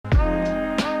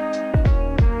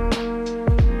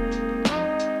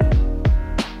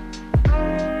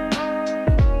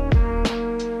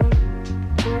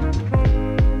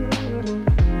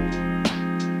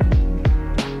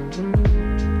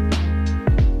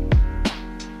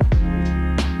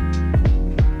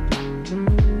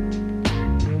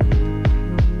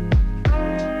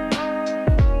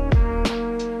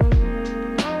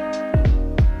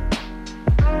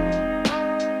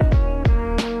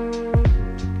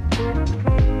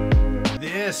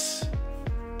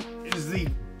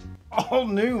all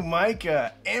new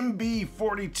Mica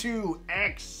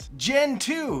MB42X Gen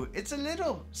 2. It's a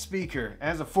little speaker. It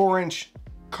has a 4-inch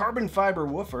carbon fiber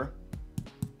woofer.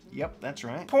 Yep, that's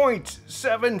right.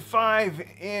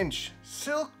 0.75-inch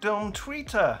silk dome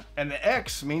tweeter. And the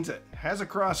X means it has a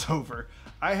crossover.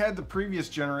 I had the previous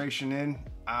generation in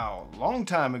a long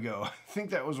time ago. I think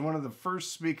that was one of the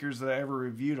first speakers that I ever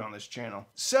reviewed on this channel.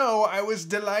 So I was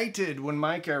delighted when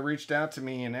Mica reached out to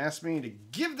me and asked me to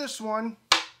give this one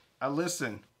a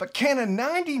listen. But can a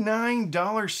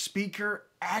 $99 speaker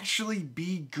actually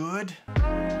be good?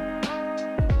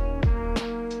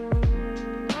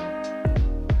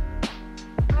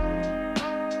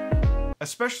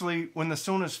 Especially when the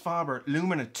Sonus Faber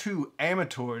Lumina 2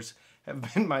 Amateurs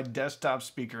have been my desktop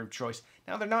speaker of choice.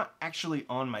 Now they're not actually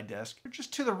on my desk, they're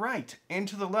just to the right and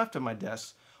to the left of my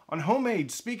desk on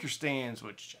homemade speaker stands,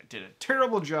 which I did a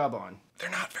terrible job on. They're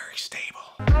not very stable.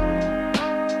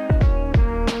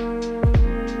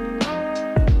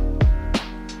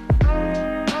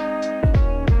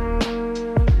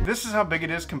 This is how big it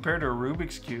is compared to a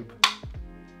Rubik's Cube.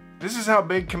 This is how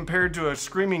big compared to a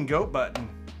Screaming Goat button.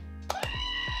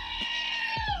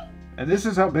 And this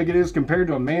is how big it is compared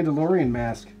to a Mandalorian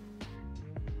mask.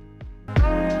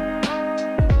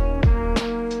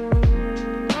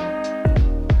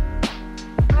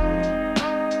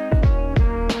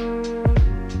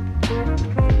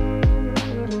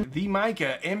 The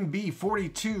Mica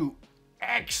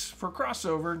MB42X for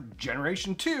crossover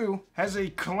Generation 2 has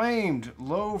a claimed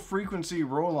low frequency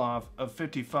roll-off of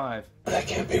 55. That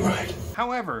can't be right.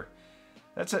 However,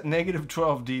 that's at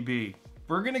 -12 dB.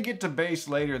 We're gonna get to bass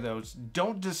later though, so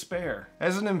don't despair.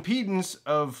 As an impedance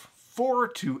of 4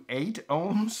 to 8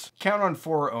 ohms, count on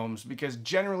 4 ohms, because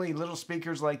generally little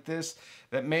speakers like this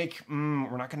that make,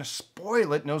 we're not gonna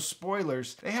spoil it, no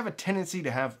spoilers, they have a tendency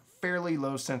to have fairly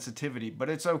low sensitivity, but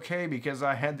it's okay because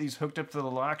I had these hooked up to the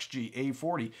Loxg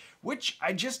A40, which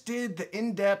I just did the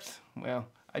in-depth, well,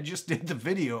 I just did the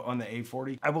video on the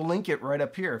A40. I will link it right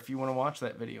up here if you wanna watch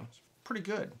that video. It's pretty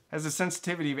good. Has a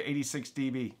sensitivity of 86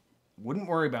 dB. Wouldn't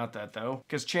worry about that though,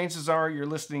 because chances are you're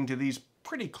listening to these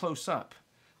pretty close up.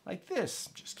 Like this,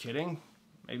 just kidding,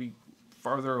 maybe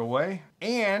farther away.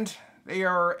 And they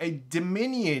are a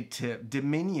diminutive.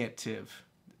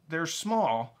 They're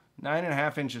small,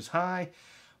 9.5 inches high,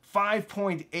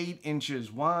 5.8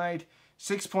 inches wide,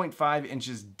 6.5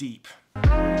 inches deep.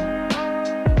 I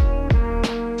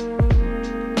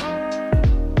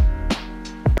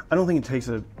don't think it takes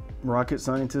a rocket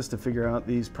scientist to figure out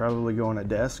these probably go on a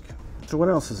desk. So what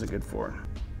else is it good for?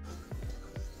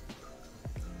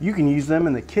 You can use them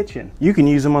in the kitchen. You can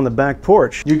use them on the back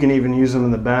porch. You can even use them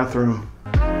in the bathroom.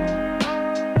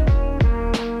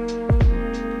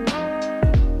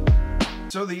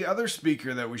 So the other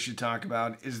speaker that we should talk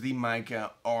about is the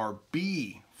Mica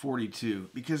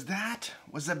RB42, because that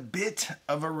was a bit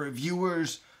of a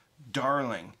reviewer's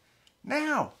darling.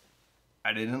 Now,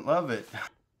 I didn't love it.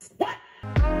 What?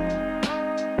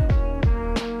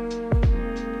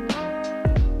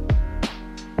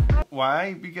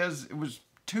 Why? Because it was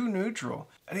too neutral.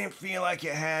 I didn't feel like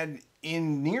it had,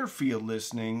 in near field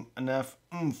listening, enough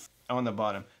oomph on the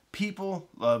bottom. People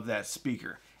love that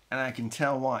speaker, and I can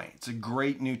tell why. It's a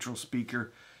great neutral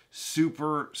speaker,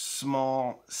 super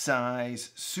small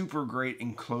size, super great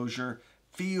enclosure,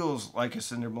 feels like a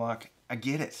cinder block. I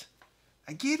get it.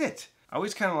 I get it. I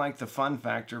always kind of like the fun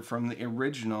factor from the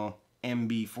original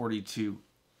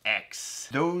MB42X.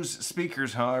 Those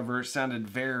speakers, however, sounded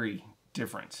very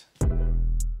different.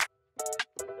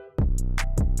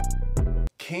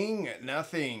 King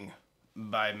Nothing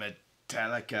by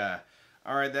Metallica.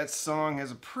 Alright, that song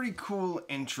has a pretty cool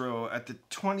intro. At the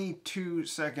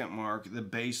 22-second mark, the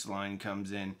bass line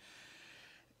comes in.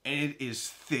 And it is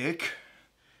thick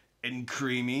and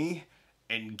creamy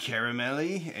and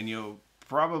caramelly, and you'll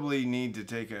probably need to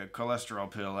take a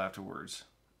cholesterol pill afterwards.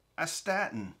 A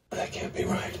statin. That can't be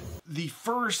right. The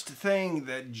first thing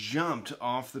that jumped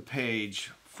off the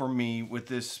page for me with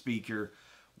this speaker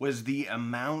was the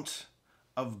amount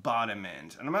of bottom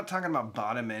end. And I'm not talking about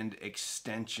bottom end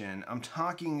extension. I'm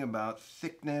talking about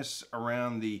thickness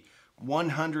around the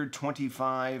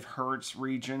 125 hertz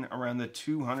region, around the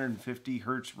 250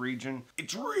 hertz region.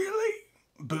 It's really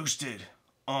boosted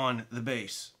on the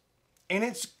bass. And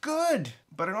it's good,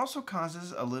 but it also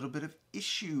causes a little bit of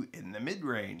issue in the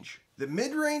mid-range. The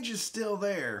mid-range is still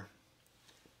there,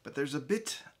 but there's a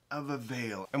bit of a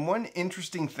veil. And one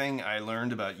interesting thing I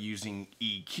learned about using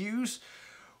EQs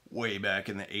way back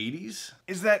in the 80s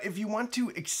is that if you want to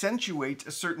accentuate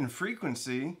a certain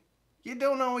frequency, you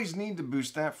don't always need to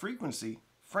boost that frequency.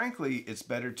 Frankly, it's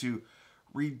better to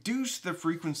reduce the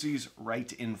frequencies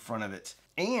right in front of it.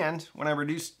 And when I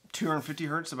reduced 250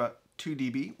 hertz, about 2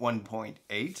 dB,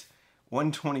 1.8,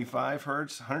 125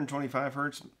 hertz, 125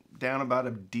 hertz, down about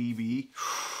a dB,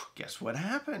 guess what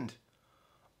happened?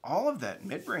 All of that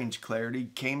mid-range clarity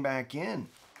came back in.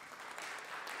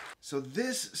 So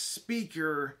this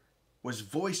speaker was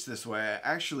voiced this way. I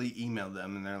actually emailed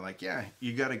them and they're like, yeah,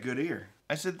 you got a good ear.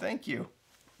 I said, thank you.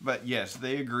 But yes,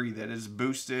 they agree that it's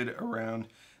boosted around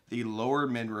the lower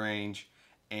mid-range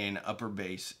and upper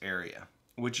bass area,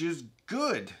 which is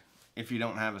good if you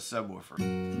don't have a subwoofer.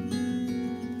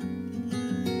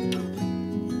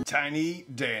 Tiny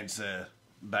Dancer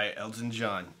by Elton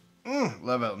John.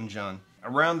 Love Elton John.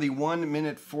 Around the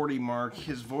 1:40 mark,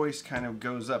 his voice kind of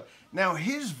goes up. Now,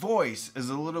 his voice is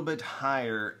a little bit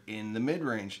higher in the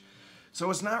mid-range, so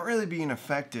it's not really being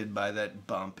affected by that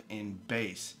bump in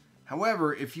bass.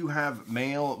 However, if you have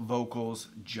male vocals,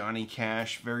 Johnny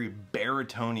Cash, very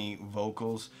baritone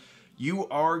vocals, you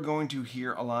are going to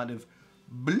hear a lot of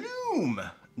bloom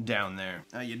down there.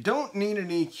 Now, you don't need an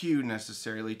EQ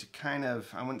necessarily to kind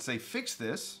of, I wouldn't say fix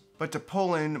this, but to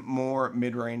pull in more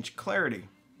mid-range clarity.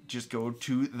 Just go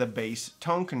to the bass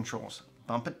tone controls.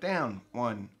 Bump it down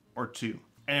 1 or 2.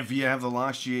 And if you have the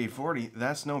Lox GA40,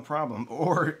 that's no problem.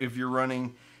 Or if you're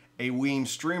running a Weem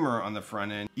streamer on the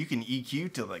front end, you can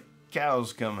EQ till the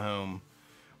cows come home.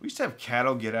 We used to have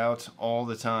cattle get out all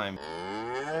the time.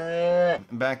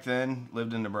 Back then,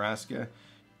 lived in Nebraska.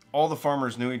 All the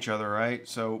farmers knew each other, right?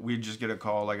 So we'd just get a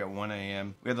call like at 1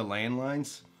 a.m. We had the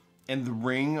landlines. And the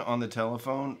ring on the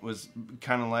telephone was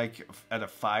kind of like at a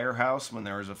firehouse when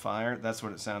there was a fire. That's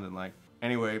what it sounded like.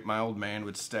 Anyway, my old man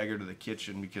would stagger to the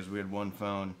kitchen because we had one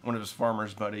phone. One of his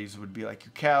farmer's buddies would be like,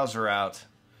 your cows are out.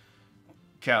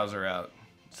 Cows are out.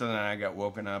 So then I got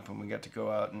woken up and we got to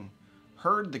go out and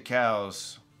herd the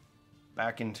cows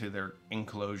back into their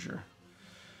enclosure.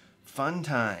 Fun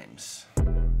times.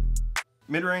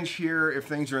 Mid-range here, if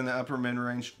things are in the upper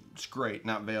mid-range, it's great,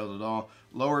 not veiled at all.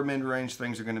 Lower mid-range,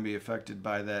 things are going to be affected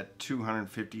by that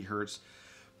 250 hertz.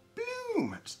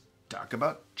 Boom! Let's talk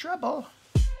about treble.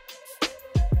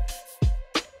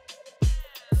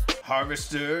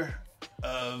 Harvester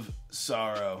of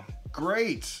Sorrow.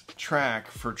 Great track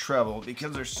for treble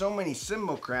because there's so many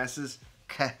cymbal crashes.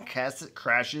 So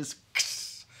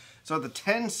at the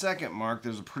 10-second mark,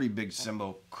 there's a pretty big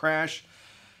cymbal crash.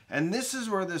 And this is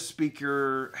where this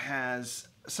speaker has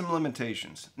some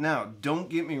limitations. Now, don't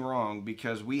get me wrong,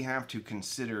 because we have to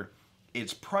consider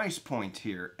its price point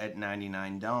here at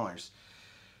 $99.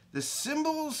 The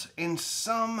cymbals and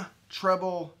some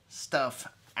treble stuff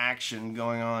action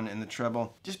going on in the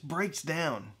treble just breaks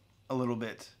down a little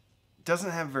bit.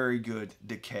 Doesn't have very good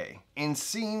decay and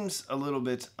seems a little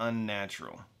bit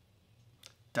unnatural.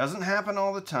 Doesn't happen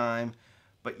all the time,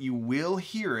 but you will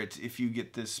hear it if you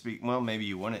get this well, maybe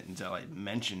you wouldn't until I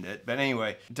mentioned it. But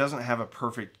anyway, it doesn't have a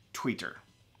perfect tweeter,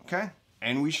 okay?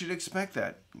 And we should expect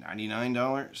that.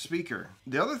 $99 speaker.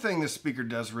 The other thing this speaker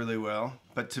does really well,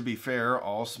 but to be fair,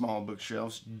 all small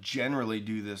bookshelves generally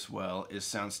do this well, is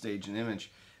Soundstage and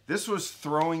Image. This was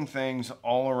throwing things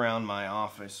all around my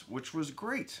office, which was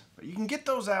great. But you can get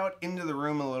those out into the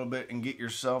room a little bit and get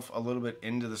yourself a little bit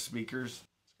into the speakers.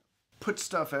 Put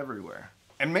stuff everywhere.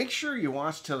 And make sure you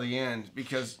watch till the end,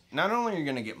 because not only are you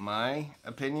going to get my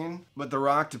opinion, but the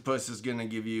Rocktopus is going to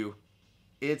give you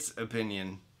its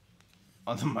opinion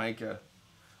on the Mica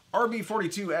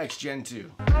RB42X Gen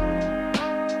 2.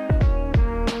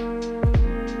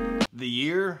 The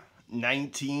year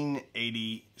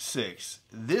 1986.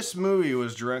 This movie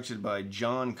was directed by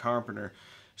John Carpenter,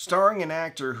 starring an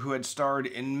actor who had starred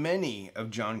in many of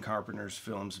John Carpenter's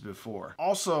films before.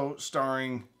 Also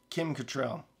starring Kim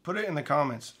Cattrall. Put it in the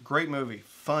comments. Great movie.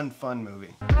 Fun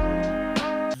movie.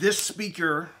 This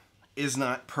speaker is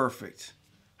not perfect.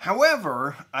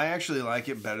 However, I actually like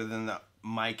it better than the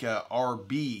Mica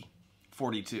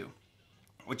RB42,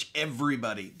 which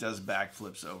everybody does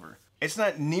backflips over. It's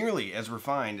not nearly as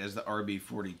refined as the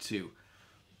RB42,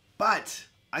 but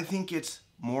I think it's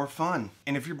more fun.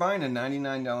 And if you're buying a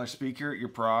 $99 speaker, you're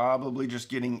probably just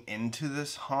getting into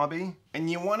this hobby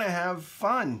and you want to have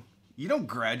fun. You don't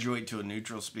graduate to a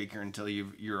neutral speaker until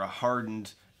you're a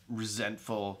hardened,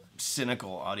 resentful,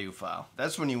 cynical audiophile.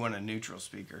 That's when you want a neutral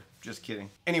speaker. Just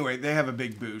kidding. Anyway, they have a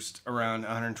big boost around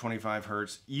 125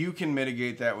 hertz. You can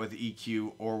mitigate that with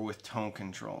EQ or with tone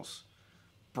controls.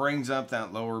 Brings up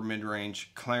that lower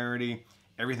mid-range clarity.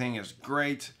 Everything is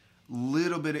great.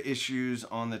 Little bit of issues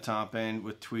on the top end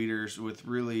with tweeters, with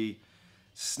really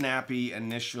snappy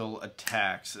initial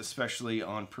attacks, especially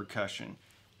on percussion.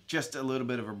 Just a little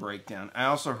bit of a breakdown. I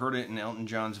also heard it in Elton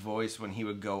John's voice when he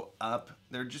would go up.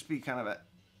 There'd just be kind of a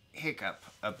hiccup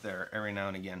up there every now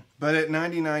and again. But at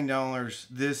 $99,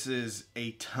 this is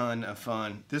a ton of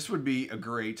fun. This would be a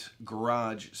great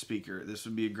garage speaker. This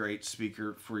would be a great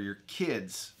speaker for your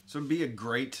kids. So it'd be a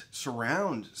great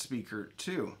surround speaker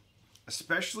too,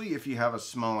 especially if you have a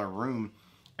smaller room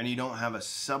and you don't have a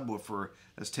subwoofer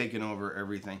that's taken over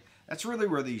everything. That's really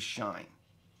where these shine.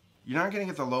 You're not going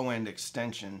to get the low-end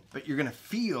extension, but you're going to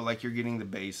feel like you're getting the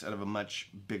bass out of a much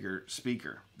bigger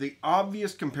speaker. The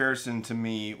obvious comparison to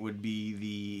me would be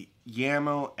the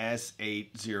Yamo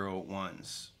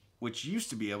S801s, which used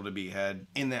to be able to be had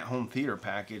in that home theater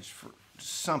package for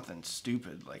something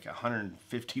stupid, like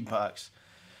 150 bucks.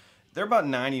 They're about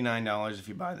 $99 if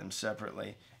you buy them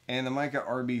separately. And the Mica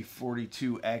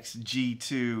RB42X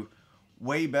G2,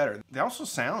 way better. They also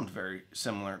sound very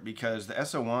similar because the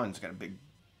SO1's got a big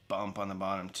bump on the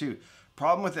bottom too.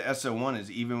 Problem with the SO1 is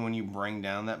even when you bring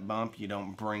down that bump, you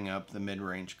don't bring up the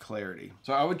mid-range clarity.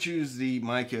 So I would choose the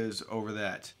Micas over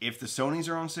that. If the Sonys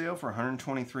are on sale for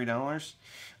 $123,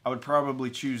 I would probably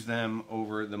choose them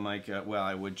over the Mica. Well,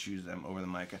 I would choose them over the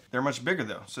Mica. They're much bigger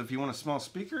though. So if you want a small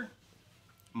speaker,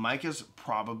 Mica's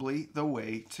probably the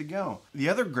way to go. The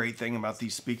other great thing about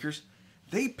these speakers,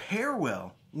 they pair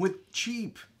well with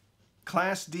cheap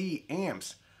Class D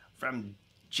amps from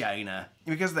China.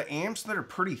 Because the amps that are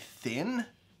pretty thin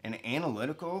and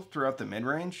analytical throughout the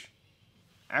mid-range,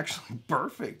 actually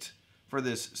perfect for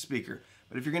this speaker.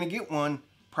 But if you're gonna get one,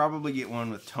 probably get one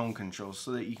with tone control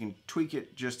so that you can tweak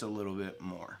it just a little bit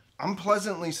more. I'm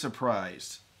pleasantly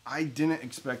surprised. I didn't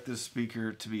expect this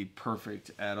speaker to be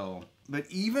perfect at all. But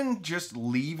even just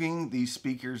leaving these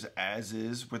speakers as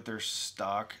is with their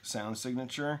stock sound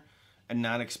signature and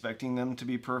not expecting them to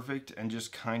be perfect and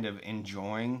just kind of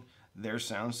enjoying their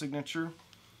sound signature,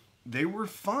 they were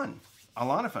fun. A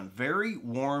lot of fun. Very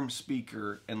warm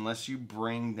speaker unless you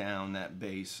bring down that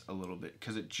bass a little bit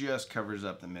because it just covers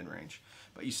up the mid-range.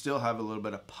 But you still have a little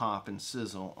bit of pop and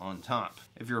sizzle on top.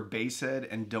 If you're a bass head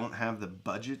and don't have the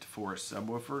budget for a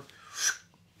subwoofer,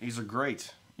 these are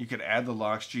great. You could add the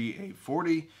Loxg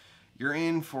 840. You're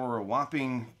in for a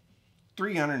whopping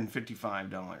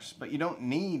 $355, but you don't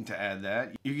need to add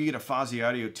that. You can get a Fozzy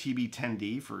Audio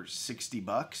TB10D for 60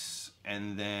 bucks,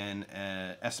 and then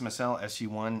a SMSL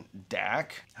SU1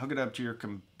 DAC. Hook it up to your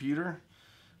computer.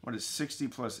 What is 60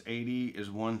 plus 80 is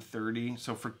 130.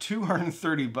 So for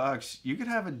 230 bucks, you could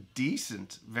have a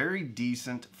decent, very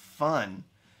decent, fun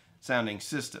sounding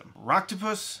system.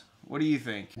 Rocktopus, what do you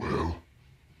think? Well,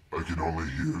 I can only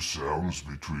hear sounds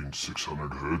between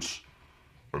 600 hertz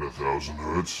and 1000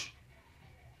 hertz.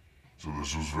 So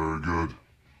this was very good.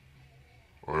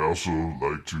 I also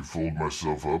like to fold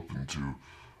myself up into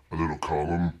a little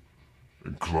column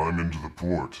and climb into the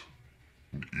port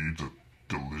and eat a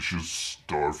delicious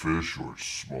starfish or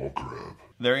small crab.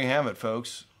 There you have it,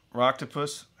 folks.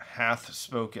 Rocktopus hath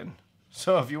spoken.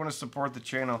 So if you want to support the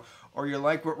channel or you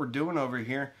like what we're doing over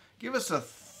here, give us a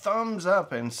thumbs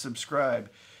up and subscribe.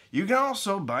 You can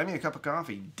also buy me a cup of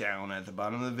coffee. Down at the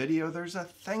bottom of the video, there's a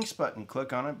thanks button.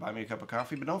 Click on it, buy me a cup of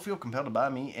coffee, but don't feel compelled to buy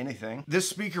me anything. This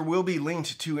speaker will be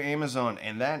linked to Amazon,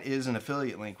 and that is an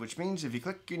affiliate link, which means if you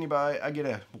click and you buy, I get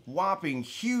a whopping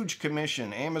huge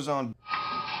commission. Amazon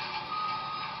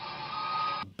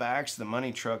backs the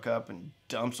money truck up and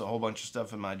dumps a whole bunch of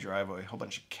stuff in my driveway, a whole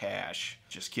bunch of cash.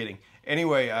 Just kidding.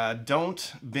 Anyway,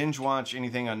 don't binge watch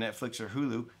anything on Netflix or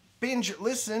Hulu. Binge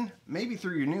listen, maybe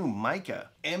through your new Mica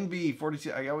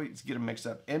MB42, I always get them mixed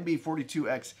up,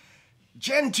 MB42X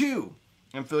Gen 2,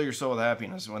 and fill your soul with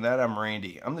happiness. With that, I'm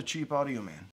Randy. I'm the Cheap Audio Man.